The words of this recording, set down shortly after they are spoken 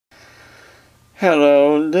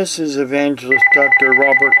Hello, this is Evangelist Dr.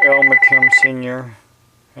 Robert L. McKim Sr.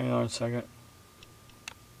 Hang on a second.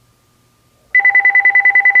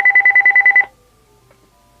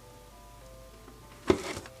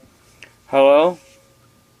 Hello?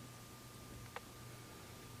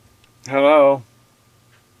 Hello?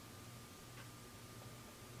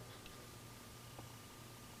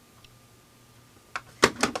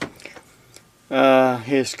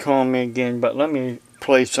 He's calling me again, but let me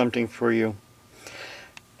play something for you.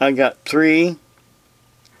 I got 3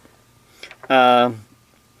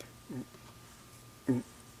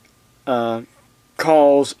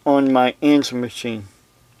 calls on my answer machine.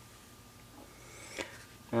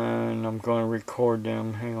 And I'm going to record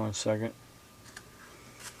them. Hang on a second.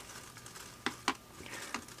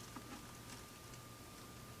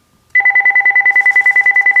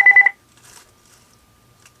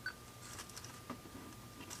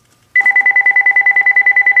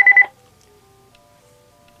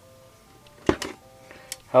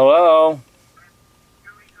 Hello?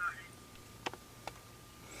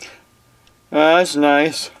 That's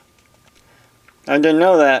nice. I didn't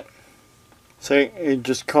know that. So he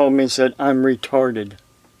just called me and said, I'm retarded.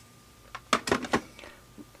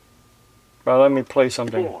 Well, let me play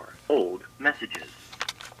something. 4 old messages.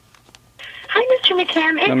 Hi, Mr.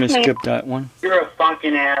 McKim. It's Let me me. skip that one. You're a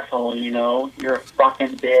fucking asshole, you know. You're a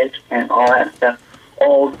fucking bitch and all that stuff.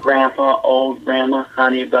 Old grandpa, old grandma,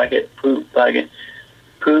 honey bucket, poop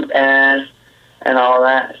ass, and all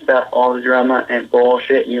that stuff. All the drama and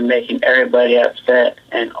bullshit. You're making everybody upset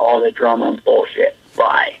and all the drama and bullshit.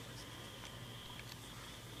 Bye.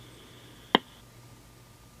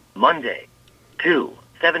 Monday,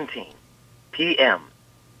 2:17 p.m.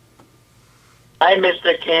 Hi,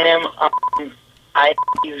 Mr. Kim. I hate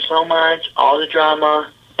you so much. All the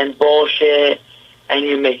drama and bullshit, and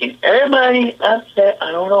you're making everybody upset.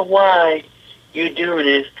 I don't know why you're doing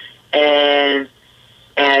this, and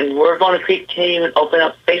we're going to continue and open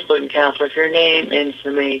up Facebook accounts with your name,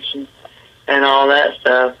 information, and all that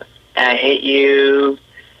stuff. I hate you.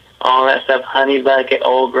 All that stuff. Honey bucket,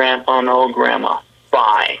 old grandpa, and old grandma.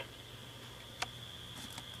 Bye.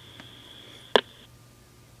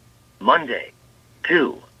 Monday,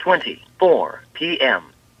 2:24 p.m.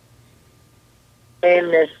 Hey,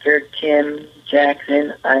 Mr. Kim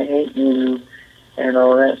Jackson, I hate you, and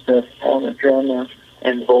all that stuff, all the drama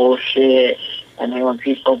and bullshit, and they want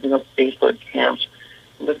people to open up Facebook accounts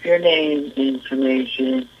with your name,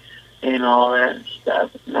 information, and all that stuff,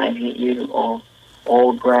 and I hate you,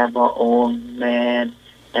 old grandpa, old man,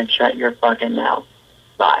 and shut your fucking mouth.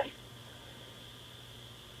 Bye.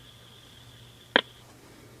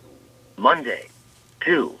 Monday,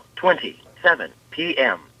 2:27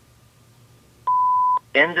 p.m.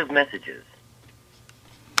 End of messages.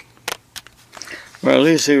 Well, at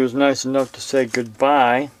least he was nice enough to say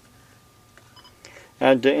goodbye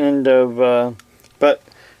at the end of, but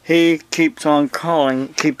he keeps on calling,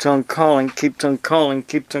 keeps on calling, keeps on calling,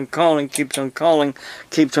 keeps on calling, keeps on calling,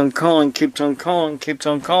 keeps on calling, keeps on calling, keeps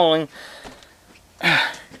on calling.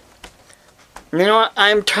 You know what?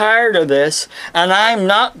 I'm tired of this, and I'm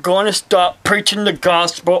not going to stop preaching the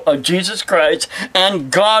gospel of Jesus Christ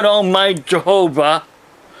and God Almighty Jehovah,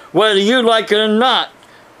 whether you like it or not.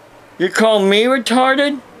 You call me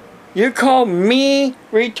retarded? You call me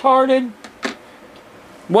retarded?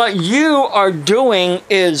 What you are doing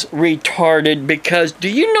is retarded, because do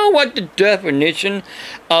you know what the definition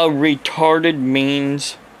of retarded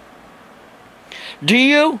means? Do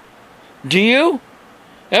you? Do you?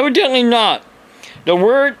 Evidently not.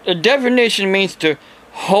 The definition means to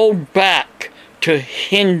hold back, to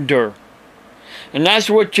hinder. And that's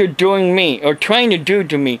what you're doing me, or trying to do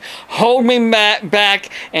to me. Hold me back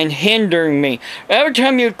and hindering me. Every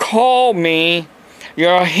time you call me,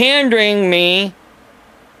 you're hindering me.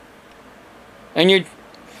 And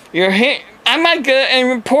I might get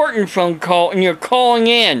an important phone call and you're calling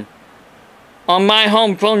in on my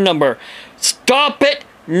home phone number. Stop it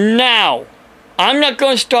now. I'm not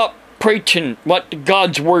going to stop preaching what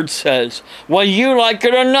God's word says, whether you like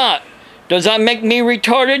it or not. Does that make me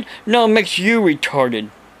retarded? No, it makes you retarded.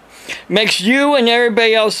 Makes you and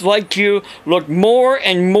everybody else like you look more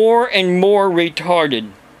and more and more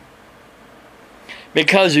retarded.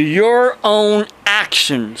 Because of your own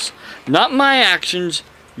actions. Not my actions,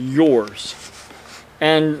 yours.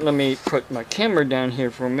 And let me put my camera down here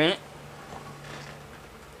for a minute.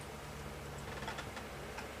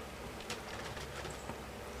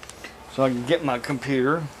 So I can get my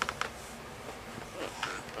computer.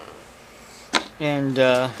 And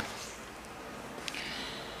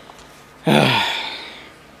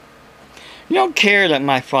you don't care that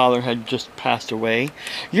my father had just passed away.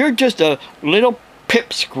 You're just a little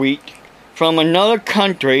pipsqueak from another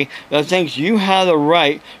country that thinks you have the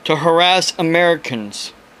right to harass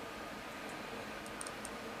Americans.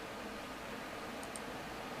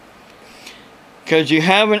 Because you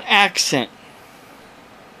have an accent.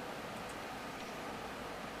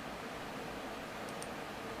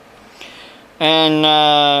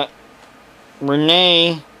 And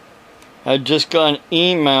Renee had just got an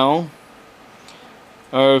email,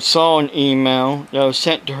 or saw an email that was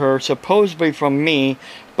sent to her, supposedly from me,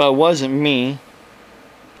 but it wasn't me.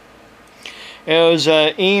 It was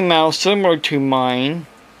an email similar to mine.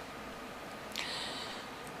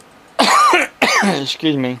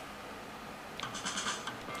 Excuse me.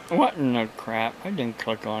 What in the crap? I didn't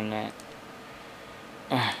click on that.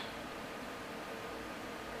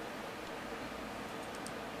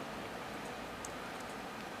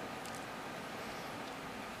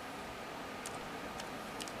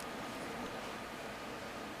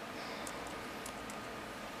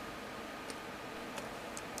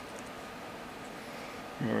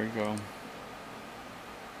 Here we go.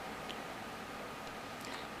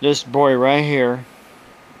 This boy right here.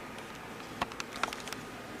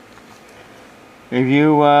 If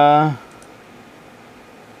you,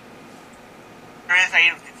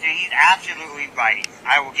 He's absolutely right.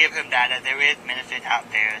 I will give him that there is ministers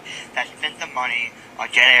out there that spent the money on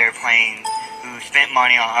jet airplanes, who spent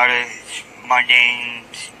money on other mundane,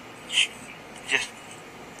 just...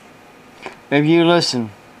 if you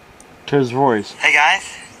listen to his voice. Hey guys,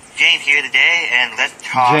 James here today, and let's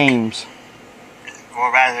talk... James.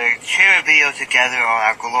 Or rather, share a video together on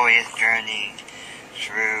our glorious journey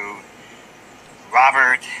through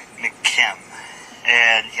Robert McKim.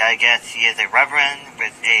 And I guess he is a reverend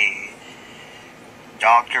with a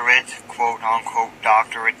doctorate, quote-unquote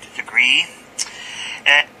doctorate degree.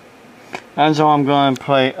 And that's all I'm going to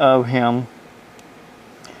play of him.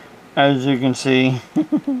 As you can see.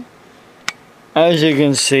 As you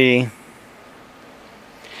can see.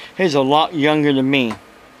 He's a lot younger than me.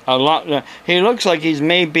 A lot. He looks like he's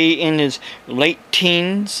maybe in his late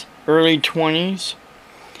teens, early 20s.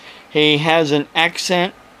 He has an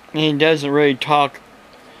accent. He doesn't really talk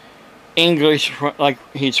English like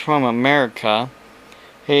he's from America.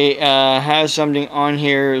 He has something on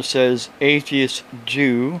here that says atheist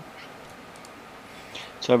Jew.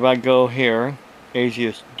 So if I go here,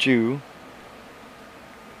 atheist Jew.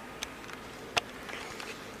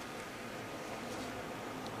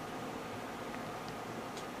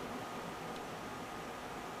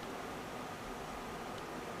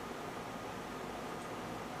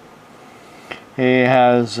 He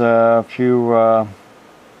has a few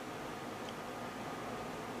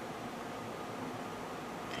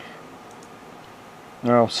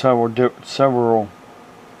several.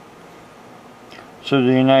 So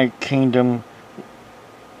the United Kingdom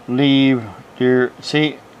leave their,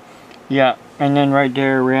 see, yeah, and then right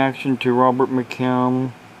there, reaction to Robert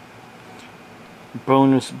McKim,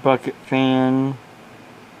 bonus bucket fan.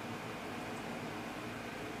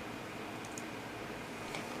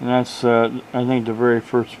 And that's, I think, the very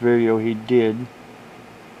first video he did.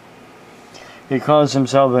 He calls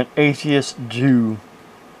himself an atheist Jew.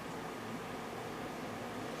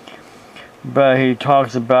 But he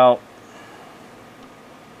talks about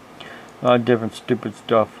a lot of different stupid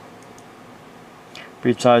stuff.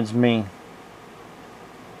 Besides me.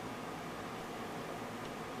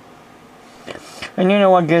 And you know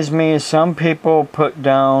what gives me is some people put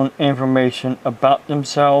down information about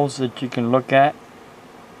themselves that you can look at.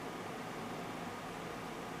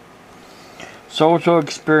 Social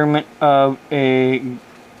experiment of a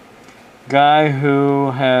guy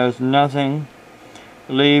who has nothing,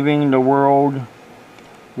 leaving the world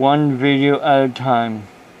one video at a time.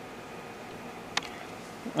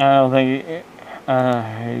 I don't think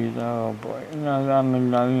he's, oh boy, no, I mean,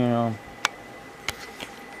 no, you know.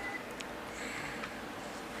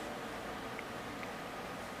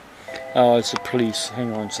 Oh, it's the police.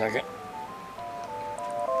 Hang on a second.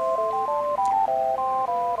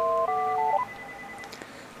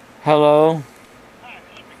 Hello? Hi,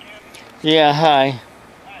 Mr. McKim. Yeah, hi.